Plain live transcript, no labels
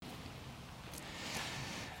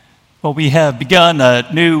Well, we have begun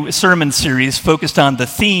a new sermon series focused on the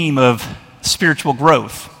theme of spiritual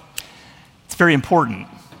growth. It's very important.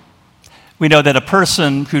 We know that a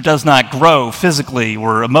person who does not grow physically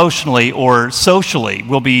or emotionally or socially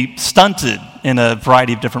will be stunted in a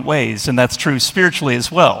variety of different ways, and that's true spiritually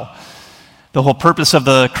as well. The whole purpose of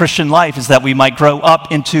the Christian life is that we might grow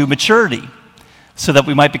up into maturity so that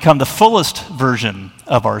we might become the fullest version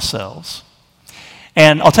of ourselves.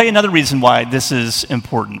 And I'll tell you another reason why this is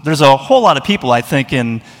important. There's a whole lot of people, I think,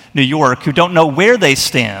 in New York who don't know where they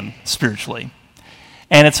stand spiritually.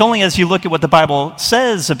 And it's only as you look at what the Bible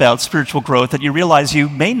says about spiritual growth that you realize you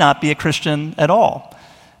may not be a Christian at all,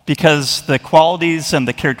 because the qualities and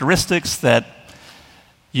the characteristics that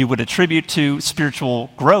you would attribute to spiritual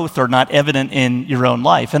growth are not evident in your own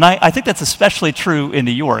life. And I think that's especially true in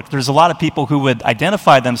New York. There's a lot of people who would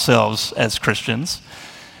identify themselves as Christians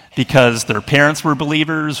because their parents were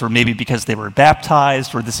believers, or maybe because they were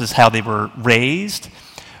baptized, or this is how they were raised.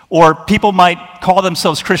 Or people might call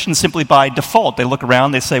themselves Christians simply by default. They look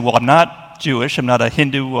around, they say, well, I'm not Jewish, I'm not a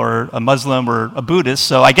Hindu or a Muslim or a Buddhist,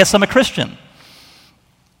 so I guess I'm a Christian.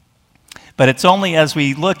 But it's only as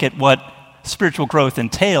we look at what spiritual growth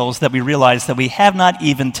entails that we realize that we have not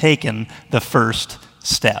even taken the first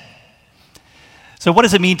step. So what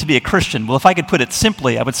does it mean to be a Christian? Well, if I could put it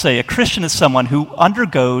simply, I would say a Christian is someone who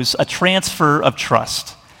undergoes a transfer of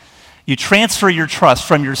trust. You transfer your trust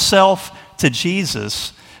from yourself to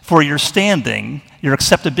Jesus for your standing, your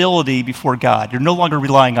acceptability before God. You're no longer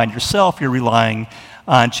relying on yourself, you're relying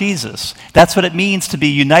on Jesus. That's what it means to be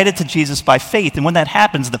united to Jesus by faith. And when that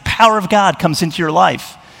happens, the power of God comes into your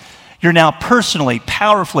life. You're now personally,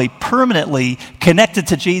 powerfully, permanently connected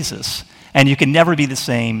to Jesus, and you can never be the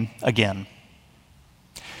same again.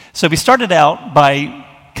 So we started out by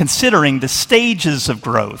considering the stages of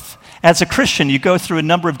growth. As a Christian, you go through a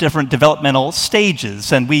number of different developmental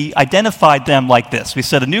stages, and we identified them like this. We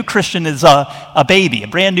said a new Christian is a baby, a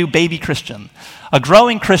brand new baby Christian. A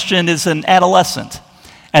growing Christian is an adolescent.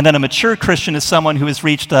 And then a mature Christian is someone who has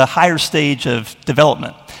reached a higher stage of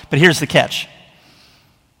development. But here's the catch.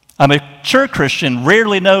 A mature Christian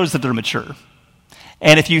rarely knows that they're mature.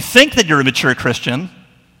 And if you think that you're a mature Christian,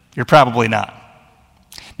 you're probably not.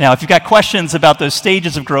 Now, if you've got questions about those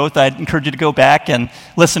stages of growth, I'd encourage you to go back and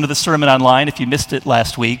listen to the sermon online if you missed it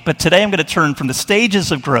last week. But today I'm going to turn from the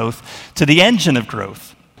stages of growth to the engine of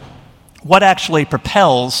growth. What actually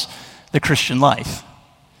propels the Christian life?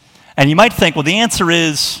 And you might think, well, the answer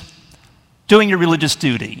is doing your religious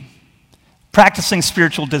duty, practicing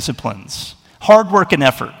spiritual disciplines, hard work and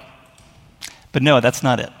effort. But no, that's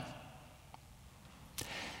not it.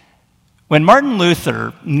 When Martin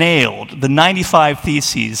Luther nailed the 95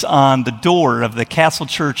 Theses on the door of the Castle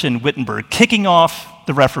Church in Wittenberg, kicking off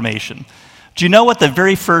the Reformation, do you know what the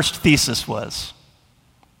very first thesis was?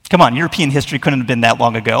 Come on, European history couldn't have been that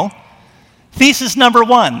long ago. Thesis number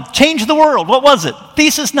 1, change the world. What was it?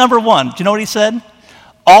 Thesis number 1, do you know what he said?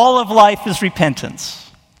 All of life is repentance.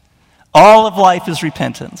 All of life is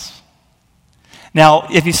repentance. Now,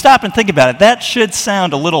 if you stop and think about it, that should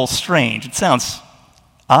sound a little strange. It sounds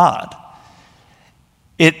odd.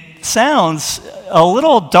 It sounds a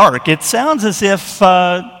little dark. It sounds as if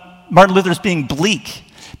Martin Luther's being bleak,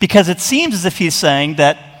 because it seems as if he's saying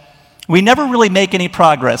that we never really make any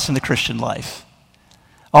progress in the Christian life.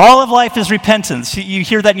 All of life is repentance. You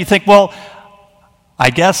hear that and you think, well,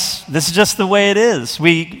 I guess this is just the way it is.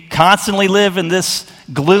 We constantly live in this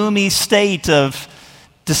gloomy state of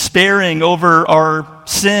despairing over our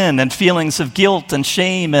sin and feelings of guilt and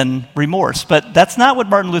shame and remorse. But that's not what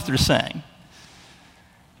Martin Luther is saying.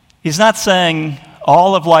 He's not saying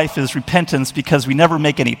all of life is repentance because we never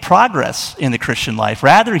make any progress in the Christian life.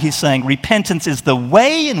 Rather, he's saying repentance is the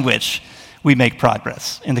way in which we make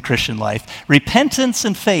progress in the Christian life. Repentance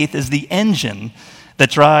and faith is the engine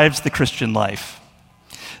that drives the Christian life.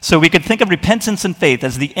 So we could think of repentance and faith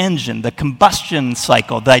as the engine, the combustion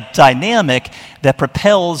cycle, the dynamic that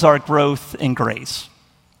propels our growth in grace.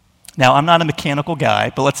 Now, I'm not a mechanical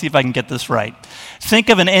guy, but let's see if I can get this right. Think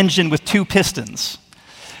of an engine with 2 pistons.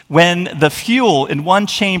 When the fuel in one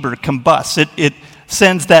chamber combusts, it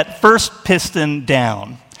sends that first piston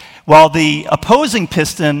down, while the opposing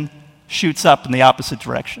piston shoots up in the opposite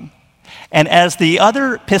direction. And as the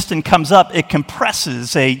other piston comes up, it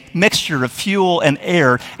compresses a mixture of fuel and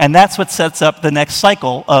air, and that's what sets up the next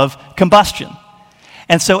cycle of combustion.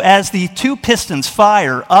 And so as the 2 pistons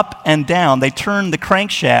fire up and down, they turn the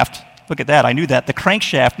crankshaft. Look at that, I knew that. The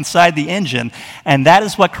crankshaft inside the engine, and that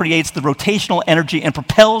is what creates the rotational energy and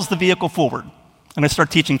propels the vehicle forward. I'm going to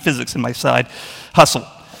start teaching physics in my side hustle.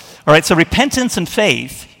 All right, so repentance and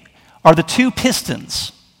faith are the 2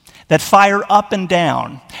 pistons that fire up and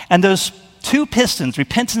down. And those two pistons,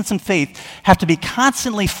 repentance and faith, have to be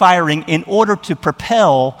constantly firing in order to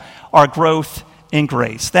propel our growth in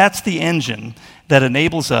grace. That's the engine that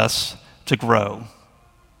enables us to grow.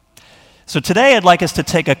 So today I'd like us to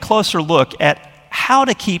take a closer look at how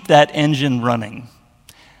to keep that engine running.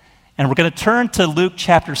 And we're going to turn to Luke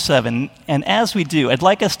chapter 7, and as we do, I'd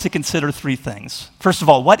like us to consider three things. First of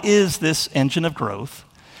all, what is this engine of growth?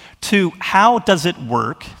 2, how does it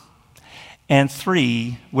work? And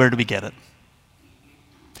 3, where do we get it?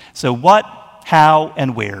 So what, how,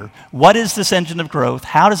 and where? What is this engine of growth?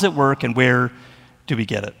 How does it work, and where do we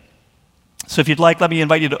get it? So if you'd like, let me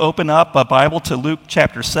invite you to open up a Bible to Luke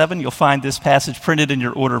chapter 7. You'll find this passage printed in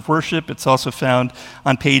your order of worship. It's also found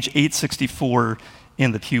on page 864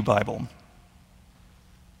 in the Pew Bible.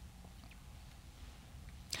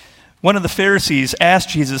 One of the Pharisees asked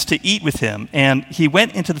Jesus to eat with him, and he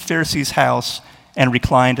went into the Pharisee's house and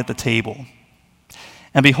reclined at the table.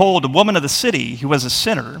 And behold, a woman of the city, who was a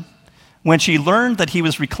sinner, when she learned that he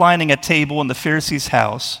was reclining at table in the Pharisee's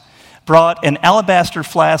house, brought an alabaster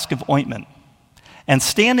flask of ointment, and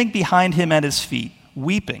standing behind him at his feet,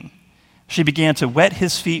 weeping, she began to wet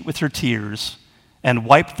his feet with her tears, and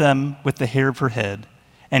wiped them with the hair of her head,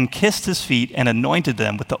 and kissed his feet and anointed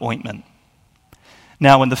them with the ointment.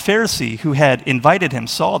 Now when the Pharisee who had invited him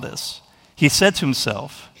saw this, he said to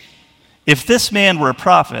himself, "If this man were a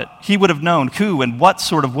prophet, he would have known who and what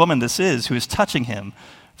sort of woman this is who is touching him,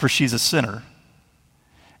 for she's a sinner."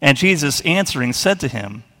 And Jesus answering said to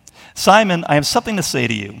him, "Simon, I have something to say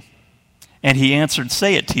to you." And he answered,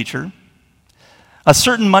 "Say it, teacher." A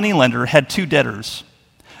certain moneylender had 2 debtors.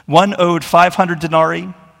 One owed 500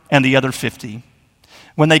 denarii and the other 50.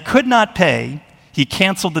 When they could not pay, he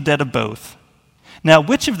canceled the debt of both. Now,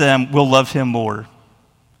 which of them will love him more?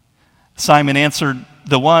 Simon answered,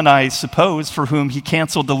 "The one, I suppose, for whom he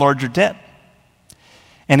canceled the larger debt."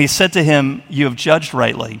 And he said to him, "You have judged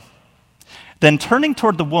rightly." Then turning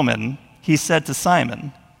toward the woman, he said to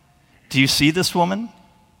Simon, "Do you see this woman?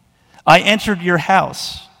 I entered your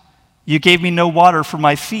house. You gave me no water for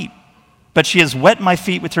my feet, but she has wet my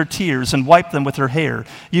feet with her tears and wiped them with her hair.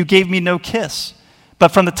 You gave me no kiss,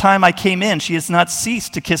 but from the time I came in, she has not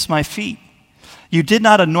ceased to kiss my feet. You did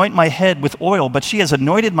not anoint my head with oil, but she has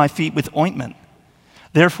anointed my feet with ointment.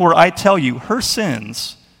 Therefore I tell you, her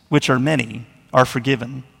sins, which are many, are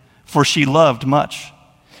forgiven, for she loved much.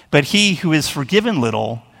 But he who is forgiven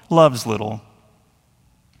little loves little."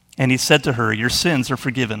 And he said to her, "Your sins are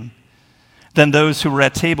forgiven." Then those who were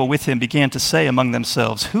at table with him began to say among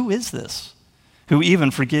themselves, "Who is this, who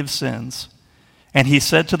even forgives sins?" And he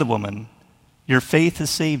said to the woman, "Your faith has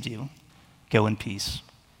saved you. Go in peace."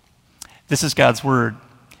 This is God's word.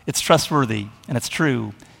 It's trustworthy, and it's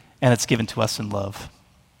true, and it's given to us in love.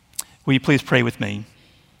 Will you please pray with me?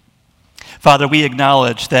 Father, we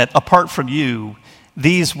acknowledge that apart from you,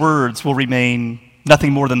 these words will remain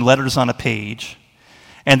nothing more than letters on a page.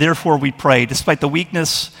 And therefore we pray, despite the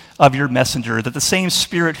weakness of your messenger, that the same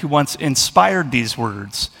Spirit who once inspired these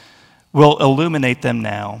words will illuminate them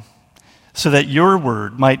now, so that your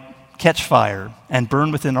word might catch fire and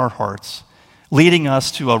burn within our hearts, leading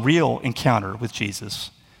us to a real encounter with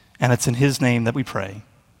Jesus. And it's in his name that we pray.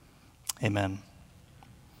 Amen.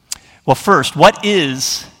 Well, first, what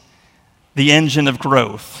is the engine of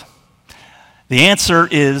growth? The answer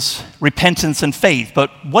is repentance and faith.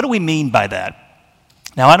 But what do we mean by that?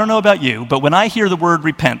 Now, I don't know about you, but when I hear the word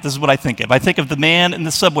repent, this is what I think of. I think of the man in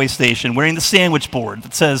the subway station wearing the sandwich board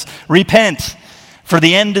that says, "Repent, for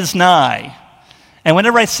the end is nigh." And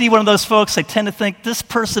whenever I see one of those folks, I tend to think this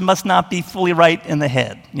person must not be fully right in the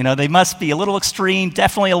head. You know, they must be a little extreme,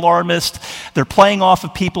 definitely alarmist. They're playing off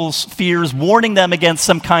of people's fears, warning them against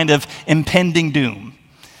some kind of impending doom.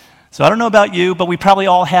 So I don't know about you, but we probably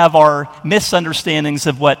all have our misunderstandings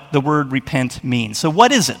of what the word repent means. So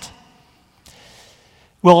what is it?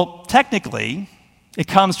 Well, technically, it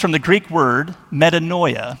comes from the Greek word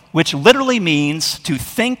metanoia, which literally means to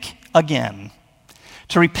think again.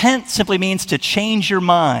 To repent simply means to change your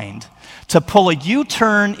mind, to pull a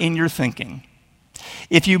U-turn in your thinking.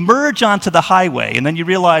 If you merge onto the highway and then you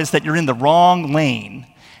realize that you're in the wrong lane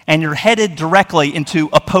and you're headed directly into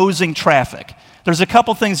opposing traffic, there's a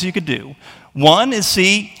couple things you could do. One is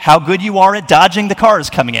see how good you are at dodging the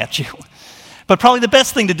cars coming at you. But probably the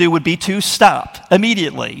best thing to do would be to stop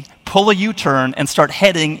immediately, pull a U-turn, and start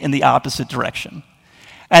heading in the opposite direction.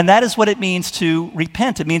 And that is what it means to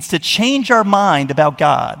repent. It means to change our mind about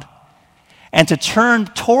God and to turn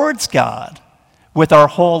towards God with our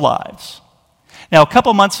whole lives. Now, a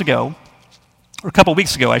couple weeks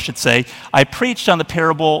ago, I should say, I preached on the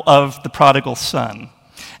parable of the prodigal son.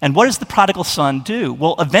 And what does the prodigal son do?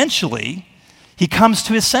 Well, eventually, he comes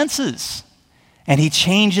to his senses and he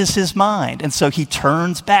changes his mind. And so he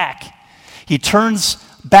turns back. He turns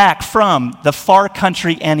back from the far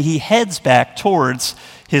country and he heads back towards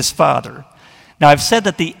his father. Now, I've said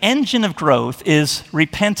that the engine of growth is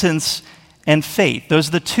repentance and faith. Those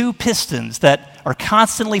are the two pistons that are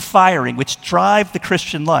constantly firing, which drive the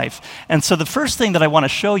Christian life. And so the first thing that I want to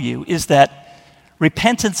show you is that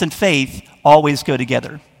repentance and faith always go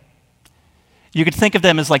together. You could think of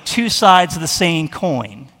them as like two sides of the same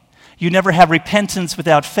coin. You never have repentance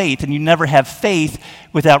without faith, and you never have faith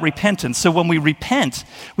without repentance. So when we repent,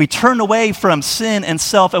 we turn away from sin and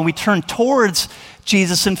self, and we turn towards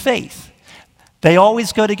Jesus and faith. They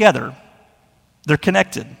always go together. They're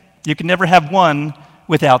connected. You can never have one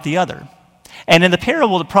without the other. And in the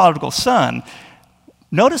parable of the prodigal son,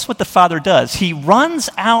 notice what the father does. He runs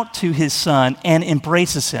out to his son and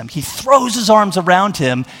embraces him. He throws his arms around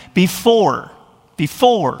him before,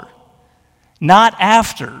 not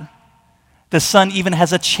after, the son even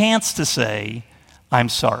has a chance to say, I'm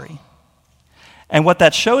sorry. And what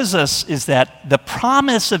that shows us is that the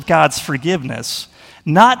promise of God's forgiveness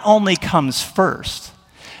not only comes first,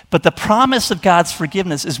 but the promise of God's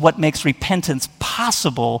forgiveness is what makes repentance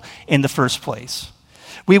possible in the first place.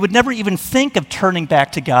 We would never even think of turning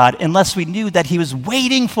back to God unless we knew that he was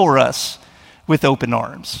waiting for us with open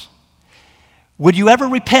arms. Would you ever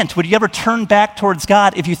repent? Would you ever turn back towards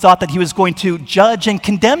God if you thought that he was going to judge and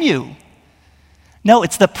condemn you? No,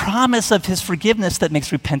 it's the promise of his forgiveness that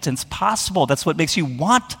makes repentance possible. That's what makes you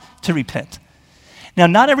want to repent. Now,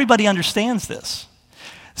 not everybody understands this.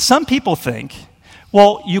 Some people think,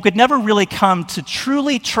 well, you could never really come to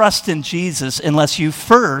truly trust in Jesus unless you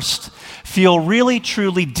first feel really,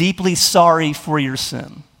 truly, deeply sorry for your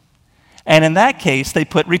sin. And in that case, they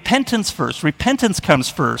put repentance first. Repentance comes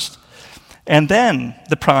first, and then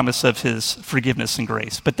the promise of his forgiveness and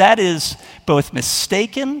grace. But that is both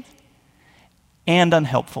mistaken and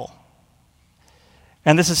unhelpful.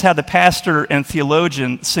 And this is how the pastor and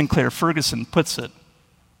theologian Sinclair Ferguson puts it.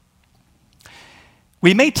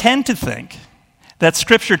 We may tend to think that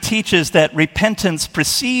Scripture teaches that repentance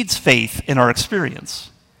precedes faith in our experience.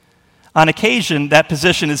 On occasion, that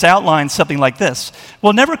position is outlined something like this.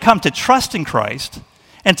 We'll never come to trust in Christ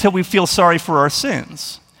until we feel sorry for our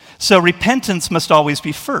sins. So repentance must always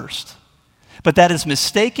be first. But that is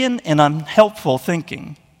mistaken and unhelpful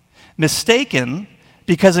thinking. Mistaken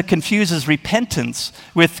because it confuses repentance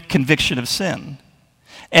with conviction of sin.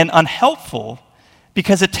 And unhelpful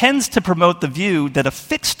because it tends to promote the view that a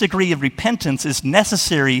fixed degree of repentance is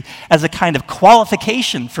necessary as a kind of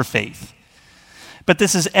qualification for faith. But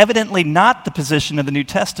this is evidently not the position of the New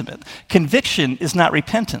Testament. Conviction is not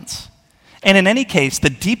repentance. And in any case, the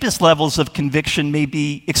deepest levels of conviction may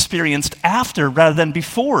be experienced after rather than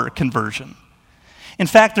before conversion. In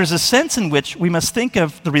fact, there's a sense in which we must think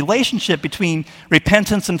of the relationship between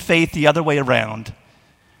repentance and faith the other way around.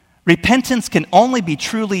 Repentance can only be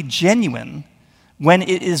truly genuine when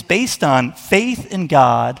it is based on faith in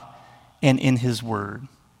God and in his word.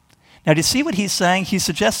 Now, do you see what he's saying? He's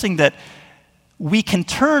suggesting that we can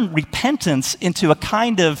turn repentance into a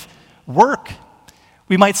kind of work.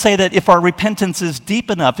 We might say that if our repentance is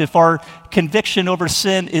deep enough, if our conviction over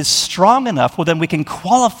sin is strong enough, well, then we can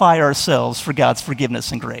qualify ourselves for God's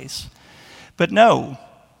forgiveness and grace. But no,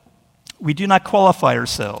 we do not qualify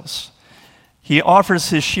ourselves. He offers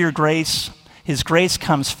his sheer grace. His grace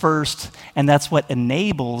comes first, and that's what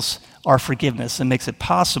enables our forgiveness and makes it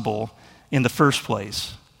possible in the first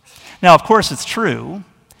place. Now, of course, it's true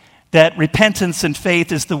that repentance and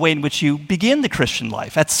faith is the way in which you begin the Christian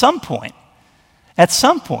life at some point. At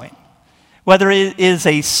some point, whether it is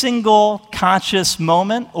a single conscious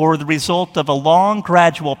moment or the result of a long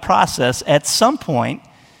gradual process, at some point,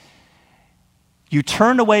 you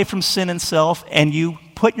turn away from sin and self and you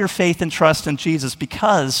put your faith and trust in Jesus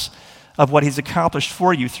because of what he's accomplished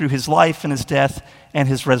for you through his life and his death and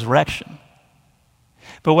his resurrection.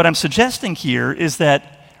 But what I'm suggesting here is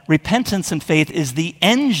that repentance and faith is the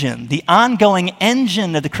engine, the ongoing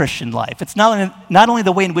engine of the Christian life. It's not only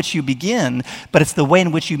the way in which you begin, but it's the way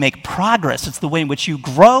in which you make progress. It's the way in which you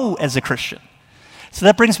grow as a Christian. So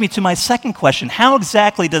that brings me to my second question. How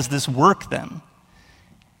exactly does this work then?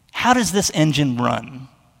 How does this engine run?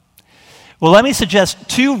 Well, let me suggest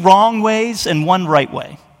two wrong ways and one right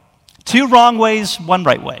way. Two wrong ways, one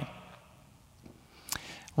right way.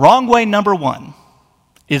 Wrong way number one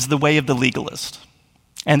is the way of the legalist.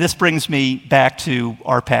 And this brings me back to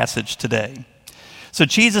our passage today. So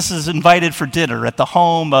Jesus is invited for dinner at the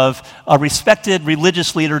home of a respected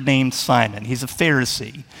religious leader named Simon. He's a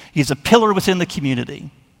Pharisee. He's a pillar within the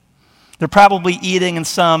community. They're probably eating in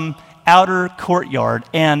some outer courtyard,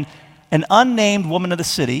 and an unnamed woman of the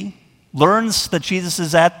city learns that Jesus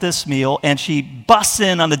is at this meal, and she busts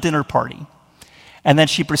in on the dinner party. And then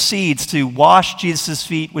she proceeds to wash Jesus'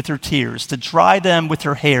 feet with her tears, to dry them with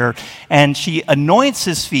her hair, and she anoints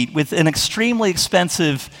his feet with an extremely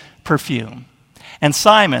expensive perfume. And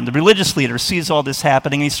Simon, the religious leader, sees all this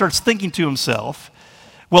happening, and he starts thinking to himself,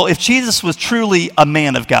 well, if Jesus was truly a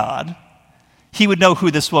man of God, he would know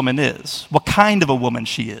who this woman is, what kind of a woman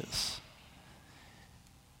she is.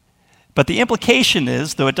 But the implication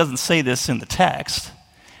is, though it doesn't say this in the text,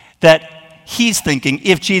 that he's thinking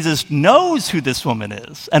if Jesus knows who this woman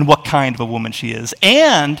is and what kind of a woman she is,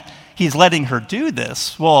 and he's letting her do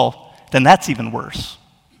this, well, then that's even worse.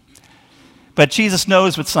 But Jesus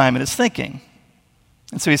knows what Simon is thinking.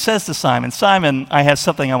 And so he says to Simon, Simon, I have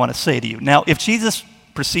something I want to say to you. Now, if Jesus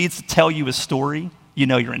proceeds to tell you a story, you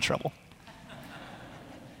know you're in trouble.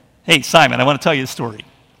 Hey, Simon, I want to tell you a story.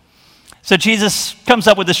 So Jesus comes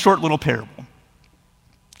up with this short little parable.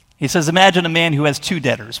 He says, imagine a man who has two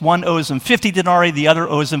debtors. One owes him 50 denarii, the other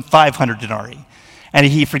owes him 500 denarii. And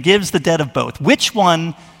he forgives the debt of both. Which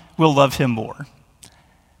one will love him more?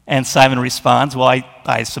 And Simon responds, well,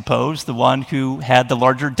 I suppose the one who had the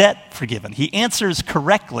larger debt forgiven. He answers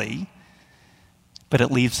correctly, but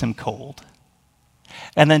it leaves him cold.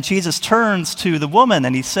 And then Jesus turns to the woman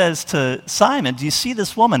and he says to Simon, do you see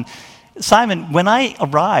this woman? Simon, when I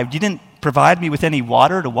arrived, you didn't provide me with any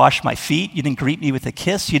water to wash my feet. You didn't greet me with a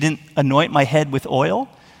kiss. You didn't anoint my head with oil.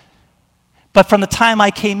 But from the time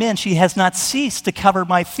I came in, she has not ceased to cover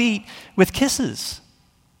my feet with kisses.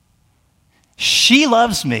 She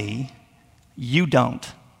loves me, you don't.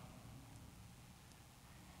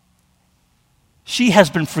 She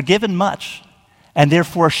has been forgiven much, and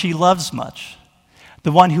therefore she loves much.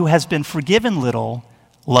 The one who has been forgiven little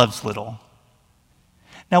loves little.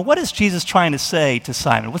 Now, what is Jesus trying to say to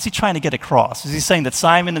Simon? What's he trying to get across? Is he saying that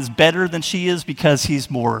Simon is better than she is because he's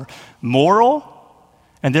more moral,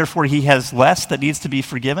 and therefore he has less that needs to be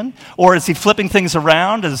forgiven? Or is he flipping things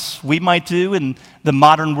around, as we might do in the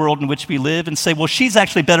modern world in which we live, and say, well, she's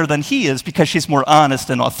actually better than he is because she's more honest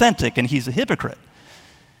and authentic, and he's a hypocrite?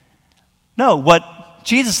 No, what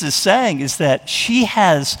Jesus is saying is that she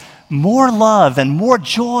has more love and more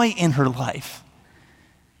joy in her life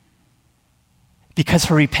because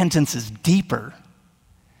her repentance is deeper.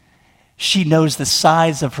 She knows the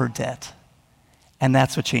size of her debt, and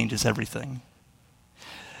that's what changes everything.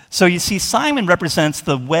 So you see, Simon represents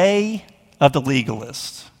the way of the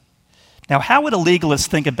legalist. Now, how would a legalist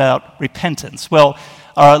think about repentance? Well,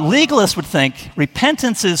 a legalist would think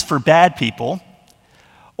repentance is for bad people,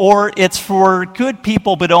 or it's for good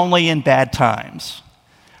people, but only in bad times.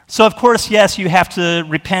 So, of course, yes, you have to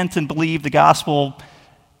repent and believe the gospel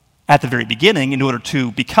at the very beginning in order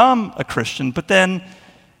to become a Christian, but then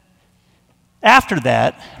after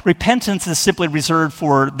that, repentance is simply reserved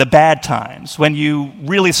for the bad times, when you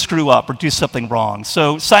really screw up or do something wrong.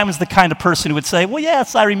 So Simon's the kind of person who would say, well,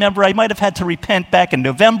 yes, I remember I might have had to repent back in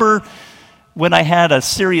November when I had a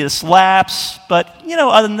serious lapse, but,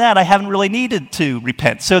 other than that, I haven't really needed to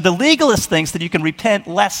repent. So the legalist thinks that you can repent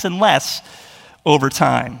less and less over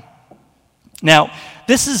time. Now,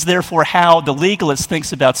 this is therefore how the legalist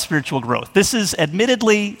thinks about spiritual growth. This is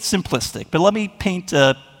admittedly simplistic, but let me paint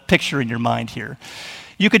a picture in your mind here.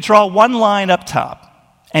 You could draw one line up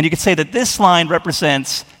top, and you could say that this line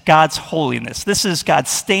represents God's holiness. This is God's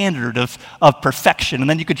standard of perfection. And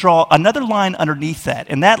then you could draw another line underneath that,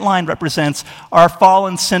 and that line represents our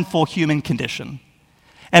fallen, sinful human condition.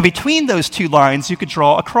 And between those two lines, you could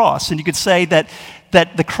draw a cross, and you could say that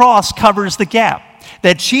the cross covers the gap,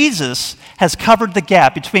 that Jesus has covered the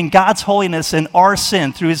gap between God's holiness and our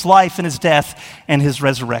sin through his life and his death and his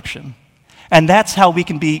resurrection. And that's how we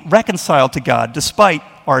can be reconciled to God despite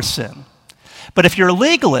our sin. But if you're a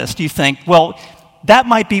legalist, you think, well, that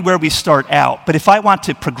might be where we start out, but if I want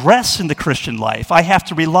to progress in the Christian life, I have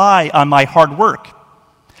to rely on my hard work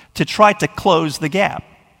to try to close the gap.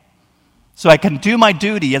 So I can do my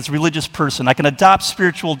duty as a religious person. I can adopt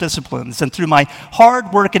spiritual disciplines. And through my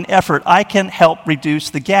hard work and effort, I can help reduce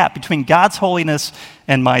the gap between God's holiness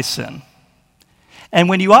and my sin. And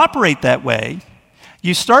when you operate that way,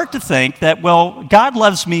 you start to think that, well, God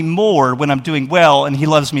loves me more when I'm doing well, and he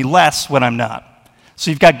loves me less when I'm not. So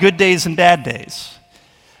you've got good days and bad days.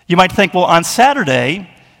 You might think, well, on Saturday,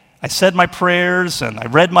 I said my prayers, and I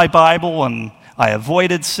read my Bible, and I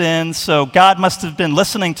avoided sin, so God must have been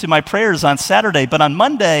listening to my prayers on Saturday, but on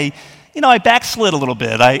Monday, I backslid a little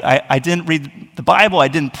bit. I didn't read the Bible, I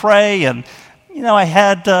didn't pray, and, I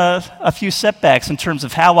had a few setbacks in terms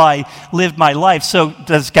of how I lived my life. So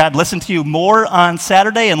does God listen to you more on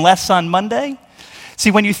Saturday and less on Monday? See,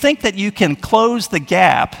 when you think that you can close the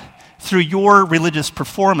gap through your religious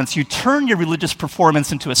performance. You turn your religious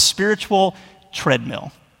performance into a spiritual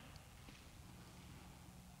treadmill.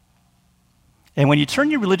 And when you turn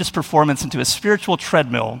your religious performance into a spiritual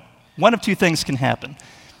treadmill, one of two things can happen.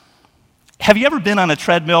 Have you ever been on a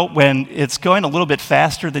treadmill when it's going a little bit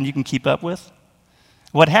faster than you can keep up with?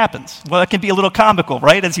 What happens? Well, it can be a little comical,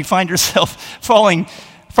 right? As you find yourself falling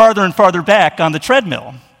farther and farther back on the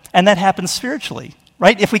treadmill. And that happens spiritually,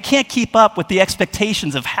 right? If we can't keep up with the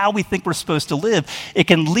expectations of how we think we're supposed to live, it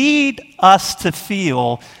can lead us to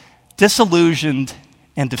feel disillusioned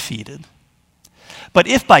and defeated. But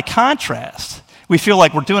if, by contrast, we feel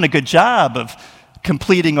like we're doing a good job of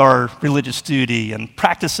completing our religious duty and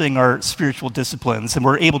practicing our spiritual disciplines, and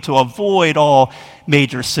we're able to avoid all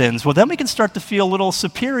major sins, well, then we can start to feel a little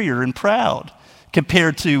superior and proud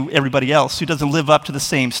compared to everybody else who doesn't live up to the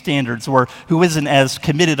same standards or who isn't as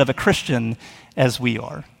committed of a Christian as we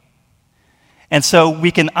are. And so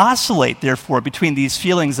we can oscillate, therefore, between these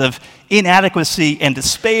feelings of inadequacy and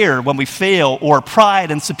despair when we fail, or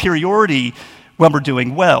pride and superiority when we're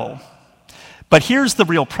doing well. But here's the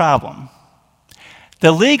real problem.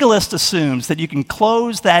 The legalist assumes that you can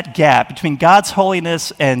close that gap between God's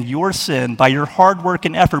holiness and your sin by your hard work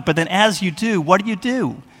and effort, but then as you do, what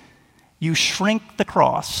do? You shrink the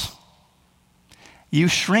cross. You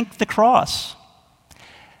shrink the cross.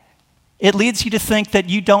 It leads you to think that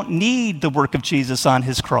you don't need the work of Jesus on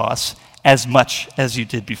his cross as much as you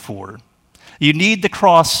did before. You need the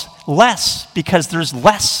cross less because there's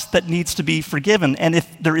less that needs to be forgiven. And if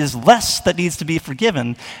there is less that needs to be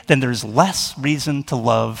forgiven, then there's less reason to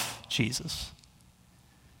love Jesus.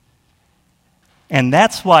 And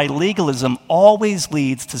that's why legalism always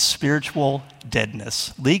leads to spiritual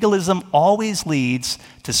deadness. Legalism always leads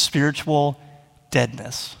to spiritual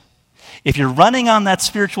deadness. If you're running on that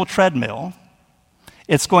spiritual treadmill,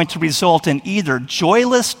 it's going to result in either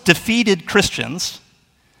joyless, defeated Christians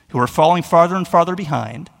who are falling farther and farther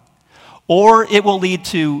behind, or it will lead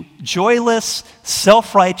to joyless,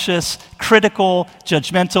 self-righteous, critical,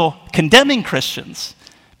 judgmental, condemning Christians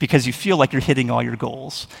because you feel like you're hitting all your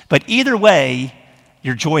goals. But either way,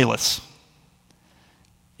 you're joyless.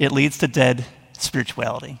 It leads to dead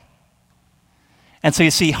spirituality. And so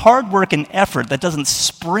you see, hard work and effort that doesn't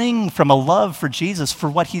spring from a love for Jesus, for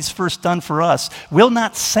what he's first done for us, will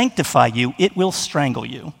not sanctify you, it will strangle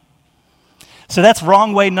you. So that's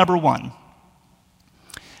wrong way number one.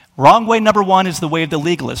 Wrong way number one is the way of the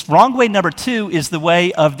legalist. Wrong way number two is the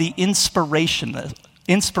way of the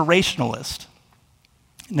inspirationalist.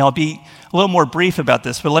 Now, I'll be a little more brief about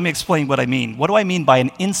this, but let me explain what I mean. What do I mean by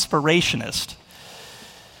an inspirationist?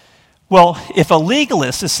 Well, if a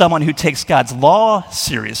legalist is someone who takes God's law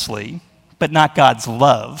seriously, but not God's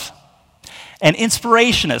love, an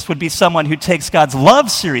inspirationist would be someone who takes God's love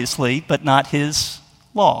seriously, but not his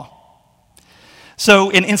law.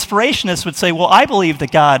 So an inspirationist would say, well, I believe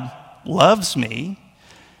that God loves me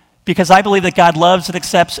because I believe that God loves and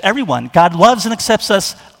accepts everyone. God loves and accepts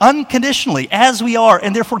us unconditionally as we are,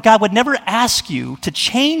 and therefore God would never ask you to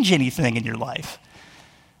change anything in your life.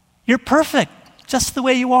 You're perfect just the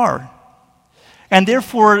way you are. And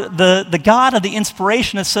therefore the God of the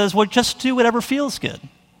inspirationist says, well, just do whatever feels good.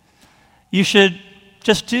 You should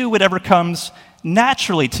just do whatever comes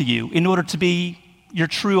naturally to you in order to be your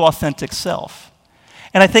true, authentic self.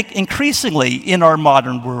 And I think increasingly in our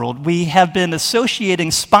modern world, we have been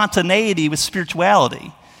associating spontaneity with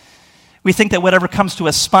spirituality. We think that whatever comes to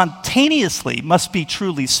us spontaneously must be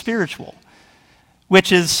truly spiritual,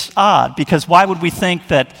 which is odd, because why would we think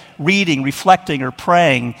that reading, reflecting, or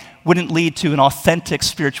praying wouldn't lead to an authentic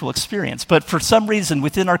spiritual experience? But for some reason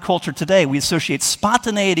within our culture today, we associate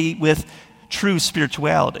spontaneity with true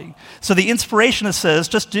spirituality. So the inspirationist says,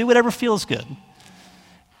 just do whatever feels good.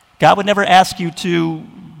 God would never ask you to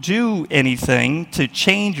do anything to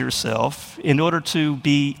change yourself. In order to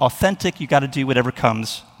be authentic, you got to do whatever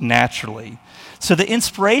comes naturally. So the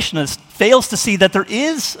inspirationist fails to see that there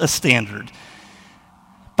is a standard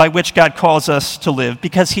by which God calls us to live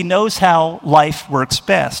because he knows how life works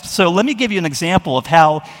best. So let me give you an example of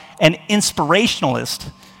how an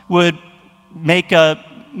inspirationalist would make a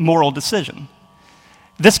moral decision.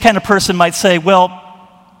 This kind of person might say, well,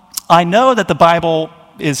 I know that the Bible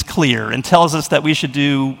is clear and tells us that we should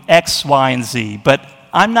do X, Y, and Z, but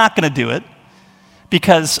I'm not going to do it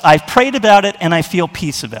because I've prayed about it and I feel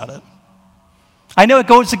peace about it. I know it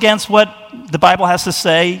goes against what the Bible has to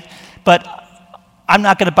say, but I'm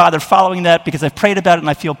not going to bother following that because I've prayed about it and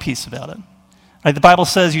I feel peace about it. Right? The Bible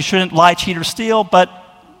says you shouldn't lie, cheat, or steal, but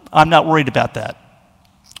I'm not worried about that.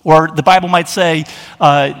 Or the Bible might say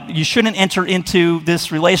you shouldn't enter into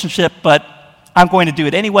this relationship, but I'm going to do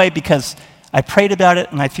it anyway because I prayed about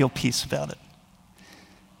it, and I feel peace about it.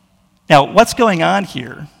 Now, what's going on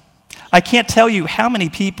here? I can't tell you how many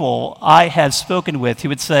people I have spoken with who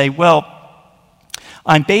would say, well,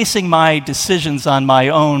 I'm basing my decisions on my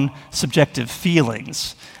own subjective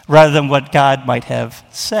feelings rather than what God might have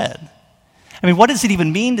said. I mean, what does it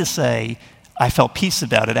even mean to say, I felt peace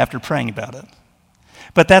about it after praying about it?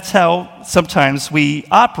 But that's how sometimes we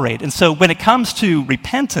operate. And so when it comes to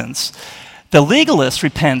repentance, the legalist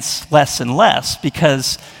repents less and less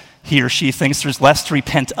because he or she thinks there's less to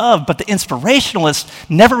repent of, but the inspirationalist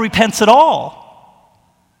never repents at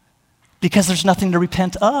all because there's nothing to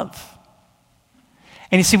repent of.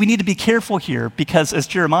 And you see, we need to be careful here because, as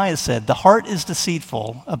Jeremiah said, the heart is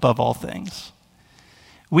deceitful above all things.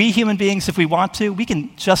 We human beings, if we want to, we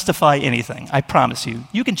can justify anything. I promise you.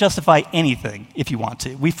 You can justify anything if you want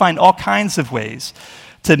to. We find all kinds of ways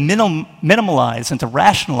to minimalize and to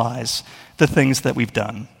rationalize the things that we've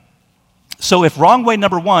done. So if wrong way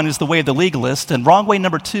number one is the way of the legalist and wrong way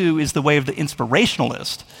number two is the way of the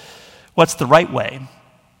inspirationalist, what's the right way?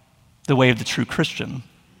 The way of the true Christian.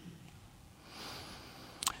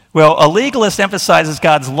 Well, a legalist emphasizes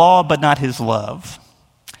God's law but not his love.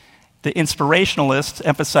 The inspirationalist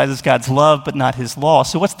emphasizes God's love but not his law.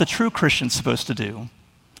 So what's the true Christian supposed to do?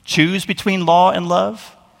 Choose between law and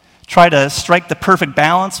love? Try to strike the perfect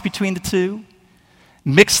balance between the two?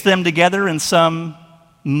 Mix them together in some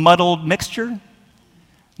muddled mixture?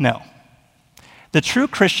 No. The true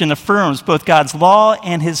Christian affirms both God's law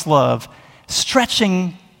and his love,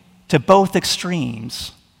 stretching to both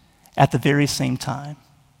extremes at the very same time.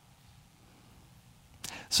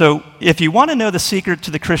 So if you want to know the secret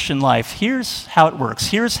to the Christian life, here's how it works.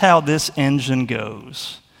 Here's how this engine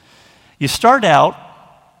goes. You start out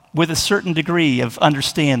with a certain degree of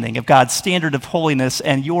understanding of God's standard of holiness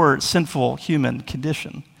and your sinful human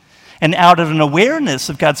condition. And out of an awareness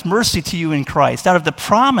of God's mercy to you in Christ, out of the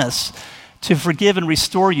promise to forgive and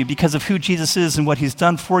restore you because of who Jesus is and what he's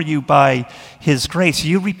done for you by his grace,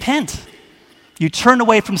 you repent. You turn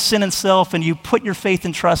away from sin and self and you put your faith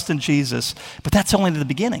and trust in Jesus. But that's only the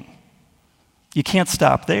beginning. You can't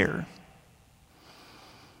stop there.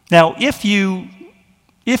 Now, if you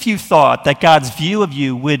thought that God's view of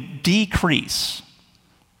you would decrease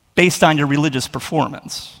based on your religious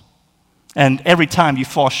performance, and every time you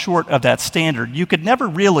fall short of that standard, you could never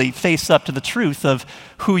really face up to the truth of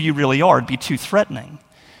who you really are. It'd be too threatening.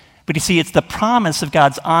 But you see, it's the promise of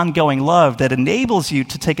God's ongoing love that enables you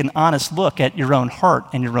to take an honest look at your own heart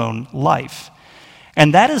and your own life.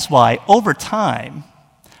 And that is why, over time,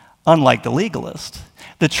 unlike the legalist,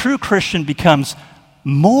 the true Christian becomes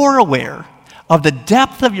more aware of the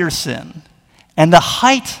depth of your sin and the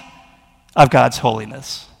height of God's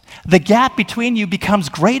holiness. The gap between you becomes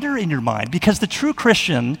greater in your mind because the true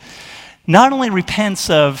Christian not only repents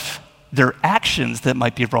of their actions that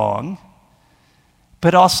might be wrong,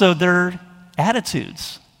 but also their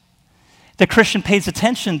attitudes. The Christian pays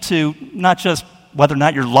attention to not just whether or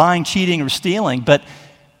not you're lying, cheating, or stealing, but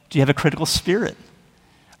do you have a critical spirit?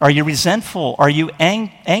 Are you resentful? Are you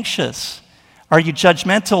anxious? Are you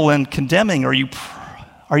judgmental and condemning? Are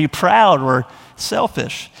you proud or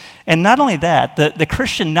selfish? And not only that, the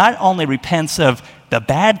Christian not only repents of the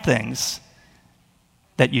bad things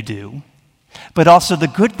that you do, but also the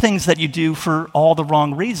good things that you do for all the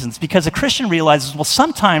wrong reasons. Because a Christian realizes, well,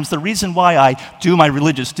 sometimes the reason why I do my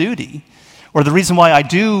religious duty, or the reason why I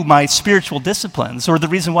do my spiritual disciplines, or the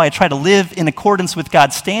reason why I try to live in accordance with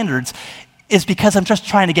God's standards is because I'm just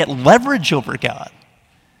trying to get leverage over God.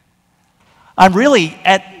 I'm really,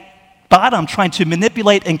 at bottom, trying to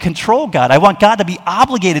manipulate and control God. I want God to be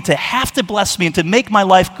obligated to have to bless me and to make my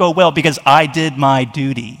life go well because I did my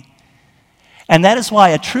duty. And that is why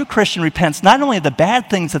a true Christian repents not only of the bad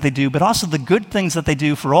things that they do, but also the good things that they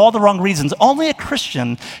do for all the wrong reasons. Only a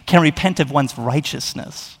Christian can repent of one's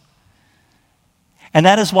righteousness. And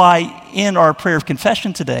that is why in our prayer of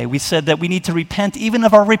confession today, we said that we need to repent even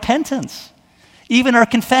of our repentance. Even our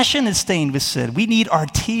confession is stained with sin. We need our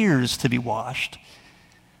tears to be washed.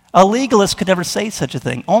 A legalist could never say such a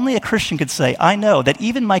thing. Only a Christian could say, I know that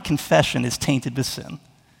even my confession is tainted with sin.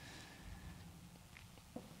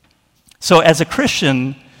 So as a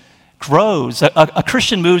Christian grows, a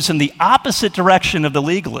Christian moves in the opposite direction of the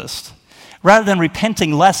legalist. Rather than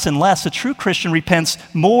repenting less and less, a true Christian repents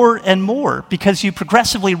more and more because you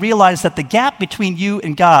progressively realize that the gap between you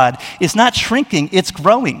and God is not shrinking, it's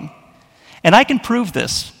growing. And I can prove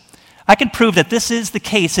this. I can prove that this is the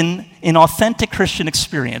case in authentic Christian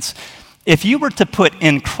experience. If you were to put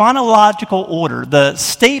in chronological order the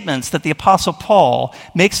statements that the Apostle Paul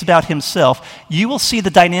makes about himself, you will see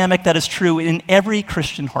the dynamic that is true in every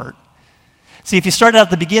Christian heart. See, if you start out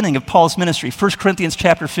at the beginning of Paul's ministry, 1 Corinthians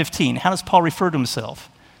chapter 15, how does Paul refer to himself?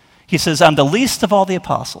 He says, I'm the least of all the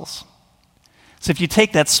apostles. So if you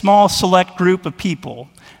take that small select group of people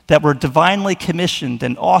that were divinely commissioned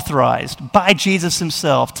and authorized by Jesus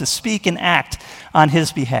himself to speak and act on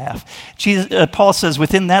his behalf, Paul says,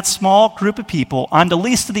 within that small group of people, I'm the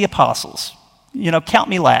least of the apostles. Count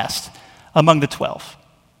me last among the 12.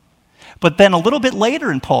 But then a little bit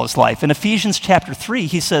later in Paul's life, in Ephesians chapter 3,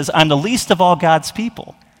 he says, I'm the least of all God's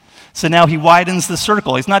people. So now he widens the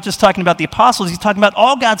circle. He's not just talking about the apostles, he's talking about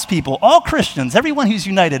all God's people, all Christians, everyone who's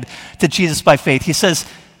united to Jesus by faith. He says,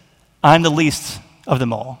 I'm the least of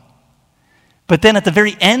them all. But then at the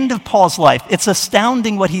very end of Paul's life, it's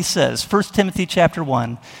astounding what he says. 1 Timothy chapter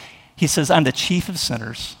 1, he says, I'm the chief of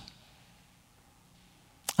sinners.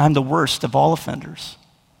 I'm the worst of all offenders.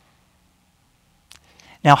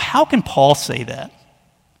 Now, how can Paul say that?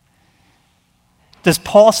 Does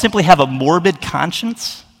Paul simply have a morbid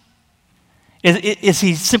conscience? Is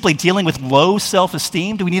he simply dealing with low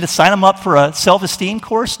self-esteem? Do we need to sign him up for a self-esteem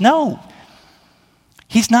course? No.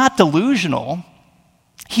 He's not delusional.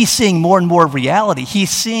 He's seeing more and more of reality.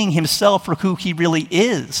 He's seeing himself for who he really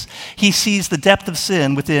is. He sees the depth of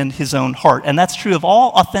sin within his own heart. And that's true of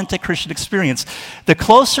all authentic Christian experience. The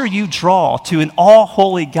closer you draw to an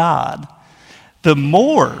all-holy God, the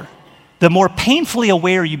more painfully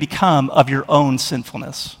aware you become of your own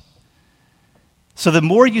sinfulness. So the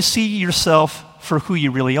more you see yourself for who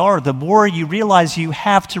you really are, the more you realize you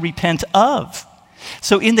have to repent of.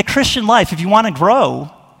 So in the Christian life, if you want to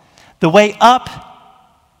grow, the way up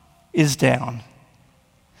is down.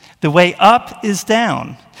 The way up is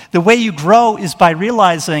down. The way you grow is by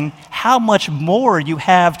realizing how much more you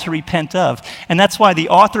have to repent of. And that's why the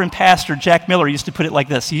author and pastor Jack Miller used to put it like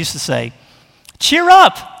this. He used to say, cheer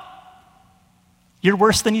up. You're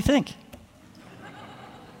worse than you think.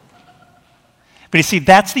 But you see,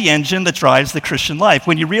 that's the engine that drives the Christian life.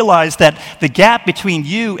 When you realize that the gap between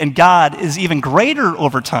you and God is even greater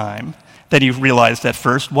over time than you realized at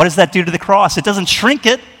first, what does that do to the cross? It doesn't shrink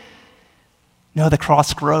it. No, the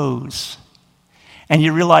cross grows. And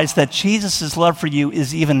you realize that Jesus' love for you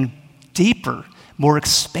is even deeper, more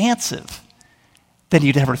expansive than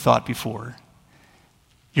you'd ever thought before.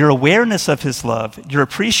 Your awareness of his love, your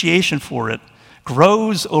appreciation for it,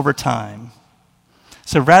 grows over time.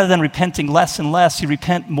 So rather than repenting less and less, you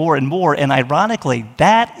repent more and more. And ironically,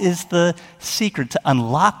 that is the secret to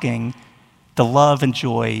unlocking the love and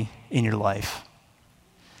joy in your life.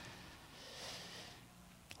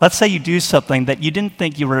 Let's say you do something that you didn't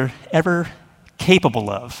think you were ever capable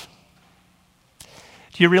of.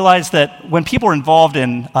 Do you realize that when people are involved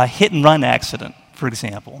in a hit-and-run accident, for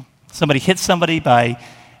example, somebody hits somebody by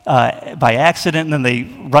accident and then they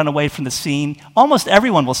run away from the scene, almost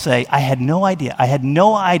everyone will say, I had no idea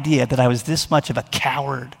that I was this much of a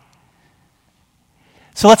coward.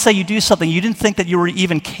 So let's say you do something you didn't think that you were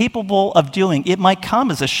even capable of doing. It might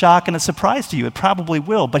come as a shock and a surprise to you. It probably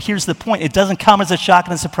will. But here's the point. It doesn't come as a shock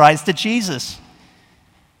and a surprise to Jesus.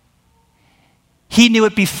 He knew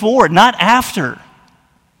it before, not after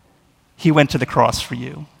he went to the cross for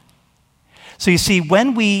you. So you see,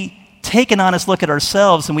 when we take an honest look at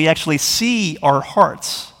ourselves and we actually see our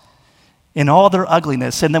hearts in all their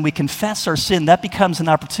ugliness, and then we confess our sin, that becomes an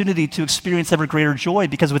opportunity to experience ever greater joy,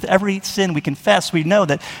 because with every sin we confess, we know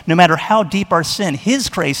that no matter how deep our sin, his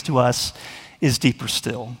grace to us is deeper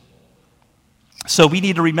still. So we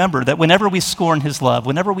need to remember that whenever we scorn his love,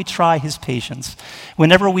 whenever we try his patience,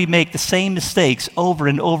 whenever we make the same mistakes over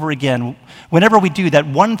and over again, whenever we do that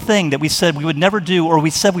one thing that we said we would never do or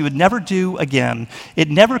we said we would never do again, it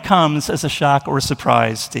never comes as a shock or a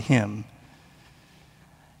surprise to him.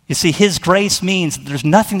 You see, his grace means that there's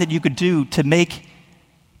nothing that you could do to make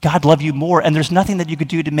God love you more, and there's nothing that you could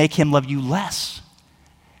do to make him love you less.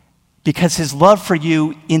 Because his love for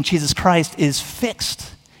you in Jesus Christ is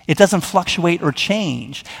fixed. It doesn't fluctuate or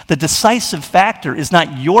change. The decisive factor is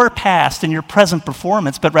not your past and your present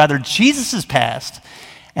performance, but rather Jesus' past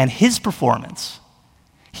and his performance.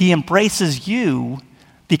 He embraces you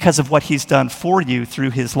because of what he's done for you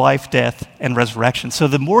through his life, death, and resurrection. So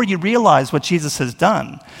the more you realize what Jesus has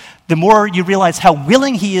done, the more you realize how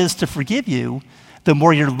willing he is to forgive you, the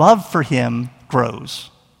more your love for him grows.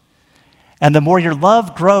 And the more your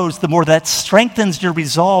love grows, the more that strengthens your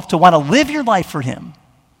resolve to want to live your life for him,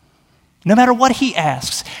 no matter what he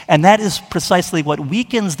asks. And that is precisely what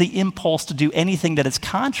weakens the impulse to do anything that is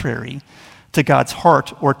contrary to God's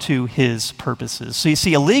heart or to his purposes. So you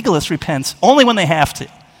see, a legalist repents only when they have to,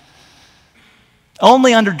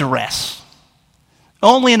 only under duress,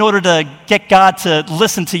 only in order to get God to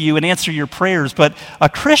listen to you and answer your prayers. But a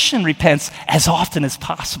Christian repents as often as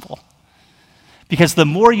possible. Because the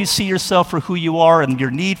more you see yourself for who you are and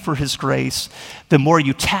your need for his grace, the more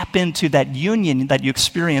you tap into that union that you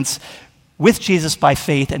experience with Jesus by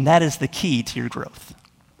faith, and that is the key to your growth.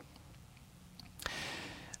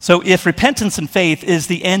 So if repentance and faith is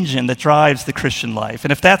the engine that drives the Christian life,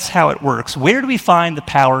 and if that's how it works, where do we find the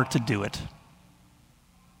power to do it?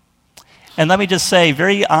 And let me just say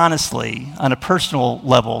very honestly, on a personal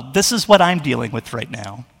level, this is what I'm dealing with right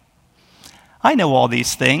now. I know all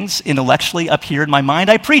these things intellectually up here in my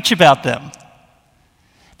mind. I preach about them.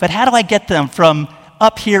 But how do I get them from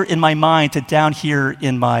up here in my mind to down here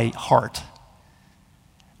in my heart?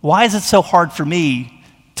 Why is it so hard for me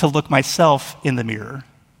to look myself in the mirror?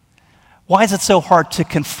 Why is it so hard to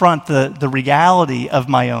confront the reality of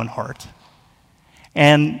my own heart?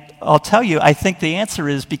 And I'll tell you, I think the answer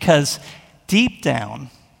is because deep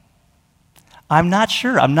down, I'm not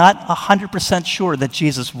 100% sure that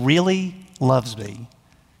Jesus really loves me,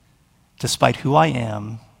 despite who I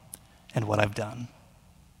am and what I've done.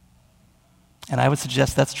 And I would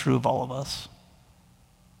suggest that's true of all of us.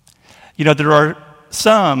 You know, there are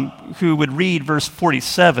some who would read verse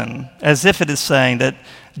 47 as if it is saying that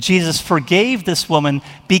Jesus forgave this woman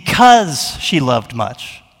because she loved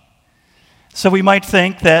much. So we might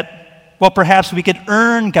think that, well, perhaps we could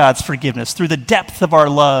earn God's forgiveness through the depth of our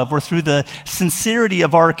love or through the sincerity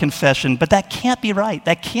of our confession, but that can't be right.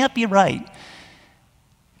 That can't be right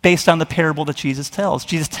based on the parable that Jesus tells.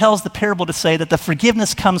 Jesus tells the parable to say that the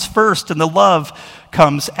forgiveness comes first and the love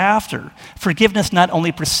comes after. Forgiveness not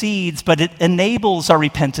only precedes, but it enables our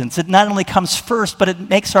repentance. It not only comes first, but it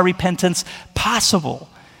makes our repentance possible.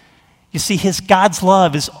 You see, God's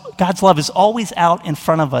love is always out in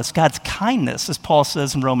front of us. God's kindness, as Paul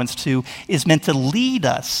says in Romans 2, is meant to lead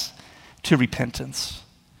us to repentance.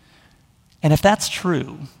 And if that's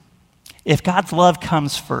true, if God's love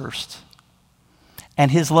comes first, and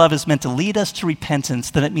his love is meant to lead us to repentance,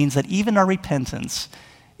 then it means that even our repentance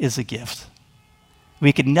is a gift.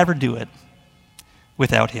 We could never do it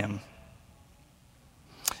without him.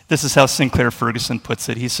 This is how Sinclair Ferguson puts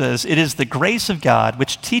it. He says, "It is the grace of God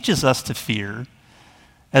which teaches us to fear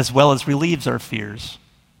as well as relieves our fears.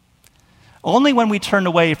 Only when we turn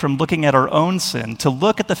away from looking at our own sin to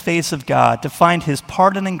look at the face of God, to find his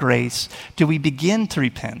pardon and grace, do we begin to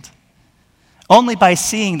repent. Only by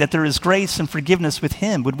seeing that there is grace and forgiveness with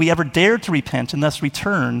him would we ever dare to repent and thus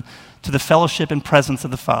return to the fellowship and presence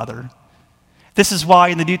of the Father. This is why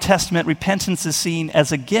in the New Testament, repentance is seen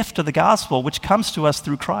as a gift of the gospel which comes to us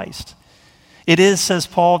through Christ. It is, says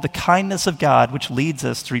Paul, the kindness of God which leads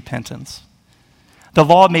us to repentance. The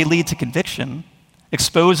law may lead to conviction,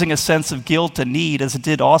 exposing a sense of guilt and need, as it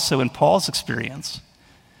did also in Paul's experience.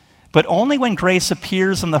 But only when grace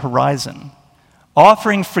appears on the horizon,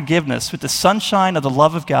 offering forgiveness with the sunshine of the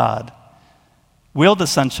love of God, will the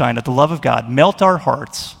sunshine of the love of God melt our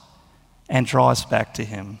hearts and draw us back to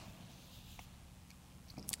him.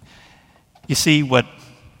 You see, what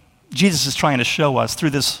Jesus is trying to show us through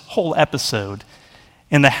this whole episode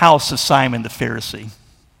in the house of Simon the Pharisee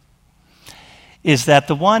is that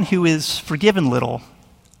the one who is forgiven little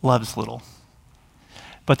loves little,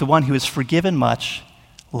 but the one who is forgiven much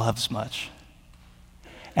loves much.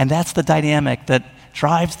 And that's the dynamic that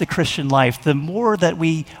drives the Christian life. The more that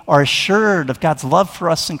we are assured of God's love for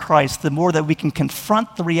us in Christ, the more that we can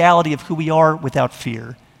confront the reality of who we are without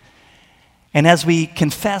fear. And as we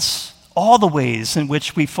confess all the ways in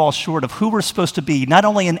which we fall short of who we're supposed to be, not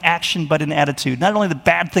only in action but in attitude, not only the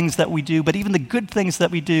bad things that we do, but even the good things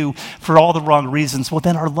that we do for all the wrong reasons, well,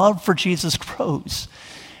 then our love for Jesus grows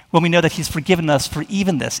when we know that he's forgiven us for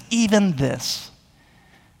even this.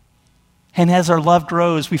 And as our love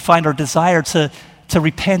grows, we find our desire to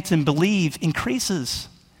repent and believe increases.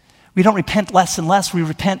 We don't repent less and less, we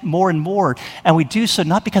repent more and more. And we do so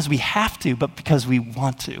not because we have to, but because we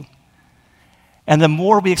want to. And the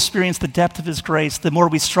more we experience the depth of his grace, the more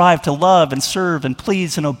we strive to love and serve and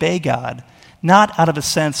please and obey God, not out of a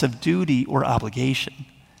sense of duty or obligation,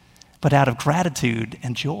 but out of gratitude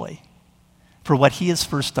and joy for what he has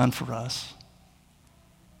first done for us.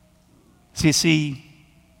 So you see,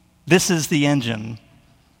 this is the engine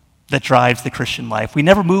that drives the Christian life. We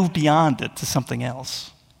never move beyond it to something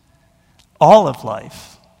else. All of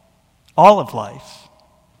life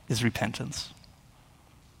is repentance.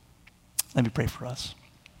 Let me pray for us.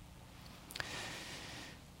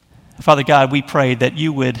 Father God, we pray that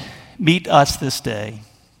you would meet us this day.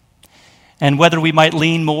 And whether we might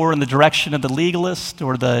lean more in the direction of the legalist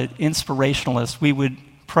or the inspirationalist, we would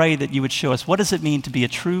pray that you would show us what does it mean to be a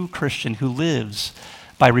true Christian who lives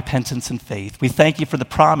by repentance and faith. We thank you for the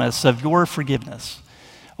promise of your forgiveness.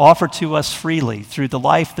 offered to us freely through the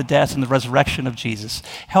life, the death, and the resurrection of Jesus.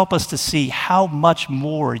 Help us to see how much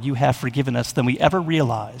more you have forgiven us than we ever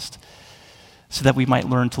realized, so that we might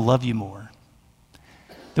learn to love you more.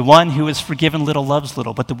 The one who is forgiven little loves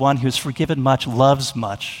little, but the one who is forgiven much loves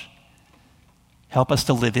much. Help us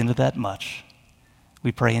to live into that much.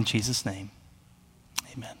 We pray in Jesus' name.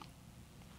 Amen.